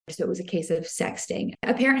So it was a case of sexting.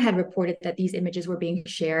 A parent had reported that these images were being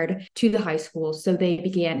shared to the high school, so they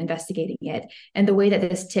began investigating it. And the way that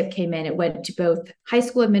this tip came in, it went to both high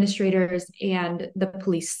school administrators and the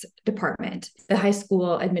police department. The high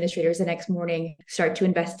school administrators the next morning start to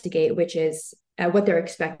investigate, which is what they're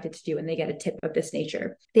expected to do when they get a tip of this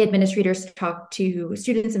nature. The administrators talked to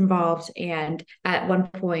students involved, and at one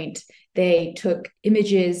point, they took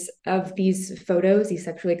images of these photos, these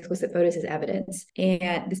sexually explicit photos, as evidence.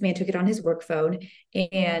 And this man took it on his work phone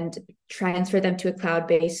and transferred them to a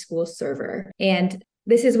cloud-based school server. And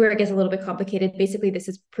this is where it gets a little bit complicated. Basically, this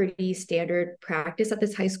is pretty standard practice at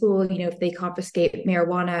this high school. If they confiscate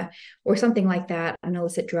marijuana or something like that, an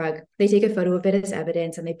illicit drug, they take a photo of it as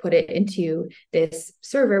evidence and they put it into this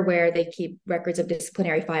server where they keep records of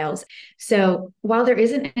disciplinary files. So while there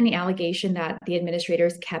isn't any allegation that the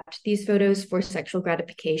administrators kept these photos for sexual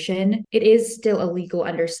gratification, it is still illegal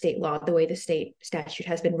under state law, the way the state statute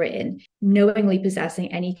has been written. Knowingly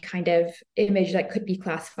possessing any kind of image that could be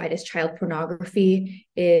classified as child pornography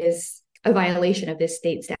is a violation of this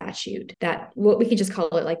state statute, that what we can just call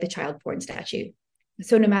it like the child porn statute.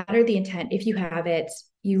 So no matter the intent, if you have it,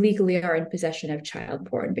 you legally are in possession of child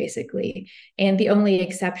porn, basically. And the only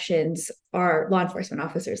exceptions are law enforcement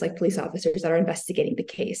officers, like police officers that are investigating the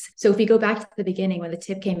case. So if we go back to the beginning, when the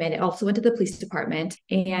tip came in, it also went to the police department.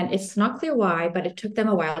 And it's not clear why, but it took them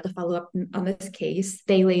a while to follow up on this case.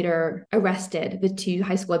 They later arrested the two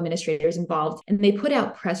high school administrators involved, and they put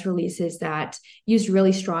out press releases that used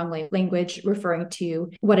really strong language referring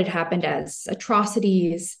to what had happened as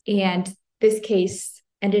atrocities. And this case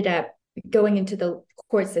ended up going into the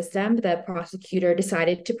court system. The prosecutor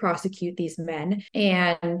decided to prosecute these men,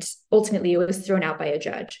 and ultimately it was thrown out by a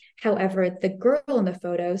judge. However, the girl in the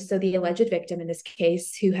photo, so the alleged victim in this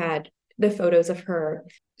case, who had the photos of her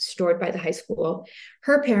stored by the high school,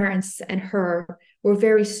 her parents and her were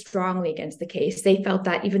very strongly against the case. They felt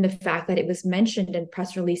that even the fact that it was mentioned in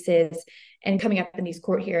press releases and coming up in these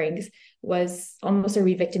court hearings was almost a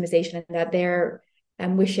re-victimization, and that their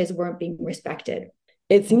wishes weren't being respected.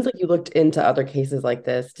 It seems like you looked into other cases like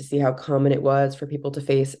this to see how common it was for people to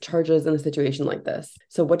face charges in a situation like this.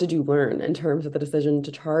 So what did you learn in terms of the decision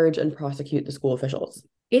to charge and prosecute the school officials?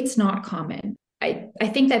 It's not common. I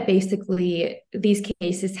think that basically these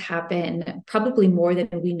cases happen probably more than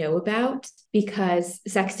we know about, because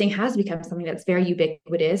sexting has become something that's very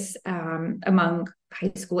ubiquitous among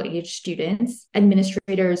high school age students.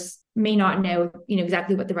 Administrators may not know,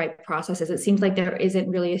 exactly what the right process is. It seems like there isn't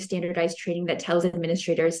really a standardized training that tells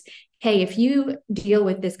administrators, hey, if you deal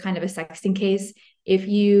with this kind of a sexting case, if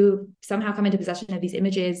you somehow come into possession of these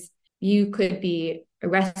images, you could be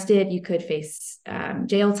arrested, you could face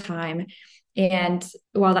jail time. And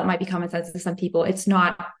while that might be common sense to some people,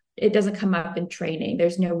 it doesn't come up in training.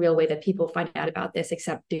 There's no real way that people find out about this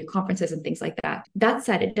except through conferences and things like that. That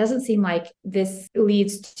said, it doesn't seem like this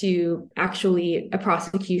leads to actually a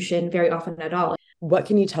prosecution very often at all. What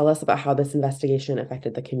can you tell us about how this investigation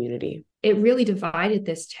affected the community? It really divided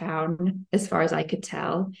this town, as far as I could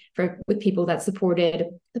tell, with people that supported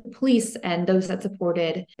the police and those that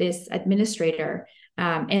supported this administrator.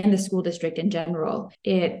 And the school district in general.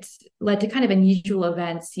 It led to kind of unusual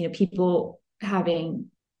events, people having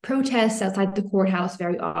protests outside the courthouse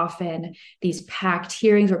very often, these packed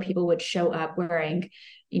hearings where people would show up wearing,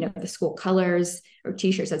 the school colors or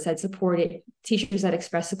t-shirts that said t-shirts that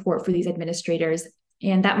express support for these administrators.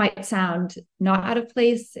 And that might sound not out of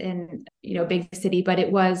place in, a big city, but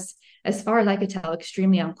it was, as far as I could tell,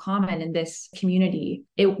 extremely uncommon in this community.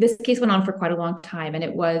 This case went on for quite a long time, and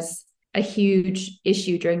it was a huge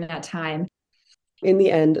issue during that time. In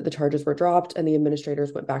the end, the charges were dropped and the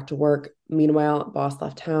administrators went back to work. Meanwhile, Boss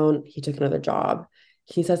left town. He took another job.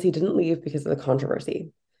 He says he didn't leave because of the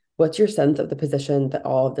controversy. What's your sense of the position that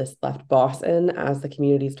all of this left Boss in as the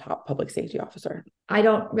community's top public safety officer? I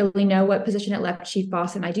don't really know what position it left Chief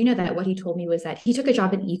Boss in. I do know that what he told me was that he took a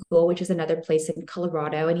job in Eagle, which is another place in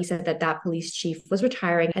Colorado. And he said that police chief was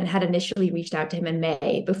retiring and had initially reached out to him in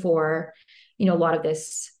May before, a lot of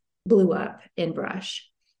this blew up in Brush.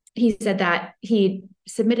 He said that he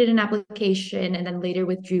submitted an application and then later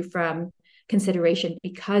withdrew from consideration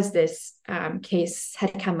because this case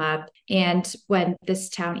had come up. And when this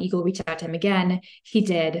town Eagle reached out to him again, he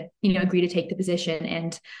did, agree to take the position.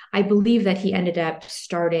 And I believe that he ended up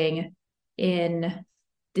starting in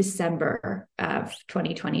December of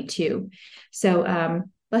 2022. So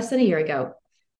less than a year ago.